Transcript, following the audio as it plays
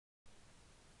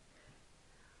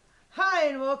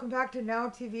And welcome back to Now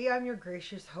TV. I'm your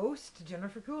gracious host,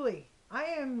 Jennifer Cooley. I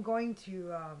am going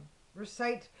to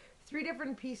recite 3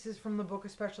 different pieces from the book A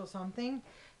Special Something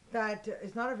that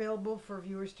is not available for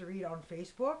viewers to read on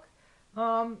Facebook.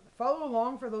 Follow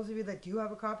along for those of you that do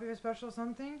have a copy of A Special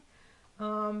Something.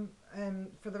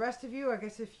 And for the rest of you, I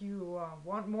guess if you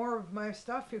want more of my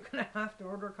stuff, you're going to have to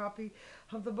order a copy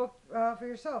of the book for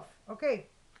yourself. Okay,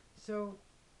 so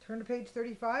turn to page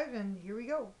 35 and here we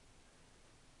go.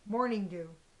 Morning dew.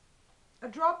 A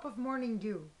drop of morning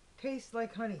dew, tastes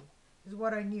like honey, is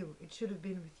what I knew it should have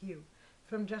been with you.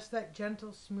 From just that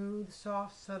gentle, smooth,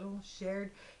 soft, subtle, shared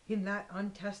in that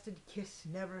untested kiss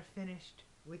never finished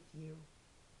with you.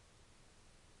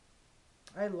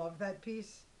 I love that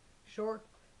piece. Short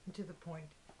and to the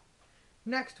point.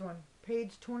 Next one,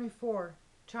 page 24,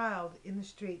 Child in the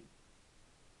Street.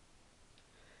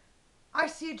 I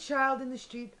see a child in the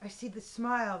street, I see the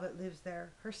smile that lives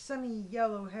there, her sunny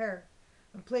yellow hair,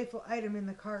 a playful item in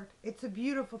the cart. It's a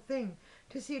beautiful thing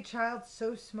to see a child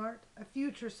so smart, a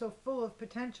future so full of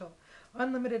potential,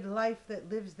 unlimited life that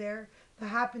lives there, the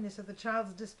happiness of the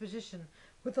child's disposition,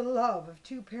 with the love of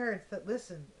 2 parents that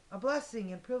listen, a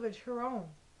blessing and privilege her own.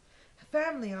 A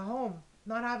family, a home,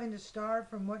 not having to starve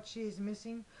from what she is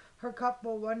missing, her cup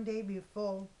will one day be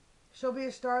full. She'll be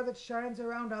a star that shines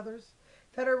around others,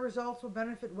 that her results will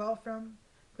benefit well from,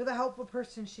 for the helpful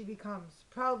person she becomes,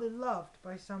 proudly loved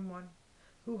by someone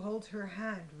who holds her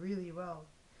hand really well.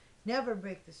 Never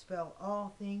break the spell,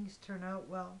 all things turn out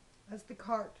well, as the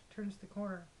cart turns the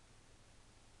corner.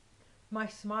 My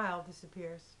smile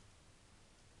disappears.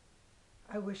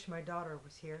 I wish my daughter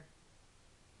was here.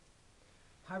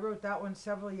 I wrote that one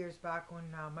several years back when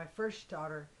my first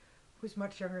daughter, who's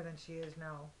much younger than she is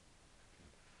now,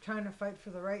 trying to fight for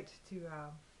the right to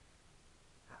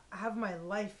have my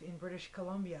life in British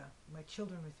Columbia, my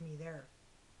children with me there.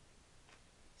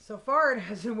 So far it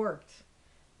hasn't worked,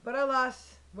 but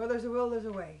alas, where there's a will, there's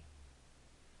a way.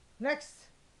 Next,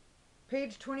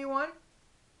 page 21,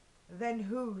 then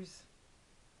whose?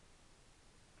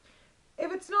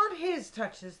 If it's not his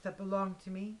touches that belong to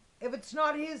me, if it's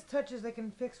not his touches that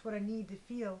can fix what I need to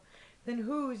feel, then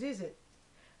whose is it?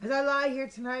 As I lie here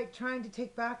tonight trying to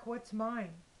take back what's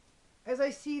mine, as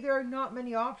I see there are not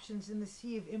many options in the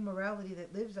sea of immorality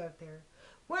that lives out there,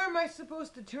 where am I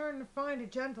supposed to turn to find a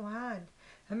gentle hand,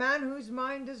 a man whose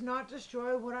mind does not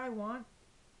destroy what I want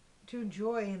to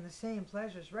enjoy in the same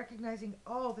pleasures, recognizing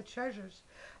all the treasures?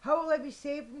 How will I be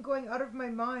saved from going out of my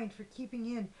mind for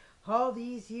keeping in all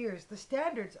these years the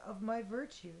standards of my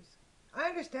virtues? I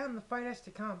understand the fight has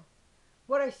to come.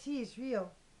 What I see is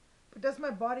real. But does my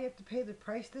body have to pay the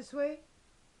price this way?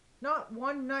 Not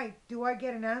one night do I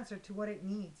get an answer to what it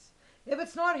needs. If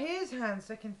it's not his hands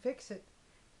that can fix it,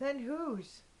 then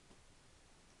whose?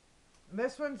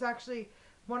 This one's actually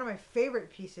one of my favorite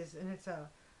pieces, and it's a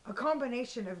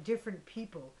combination of different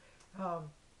people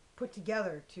put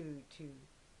together to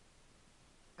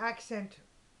accent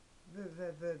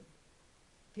the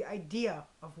idea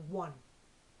of one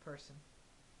person.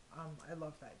 I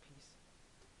love that piece.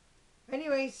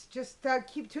 Anyways, just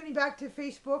keep tuning back to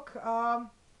Facebook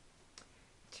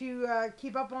to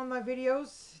keep up on my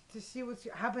videos, to see what's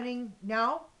happening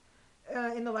now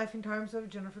in the life and times of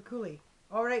Jennifer Cooley.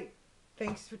 All right,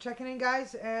 thanks for checking in,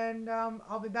 guys, and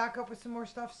I'll be back up with some more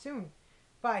stuff soon.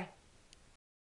 Bye.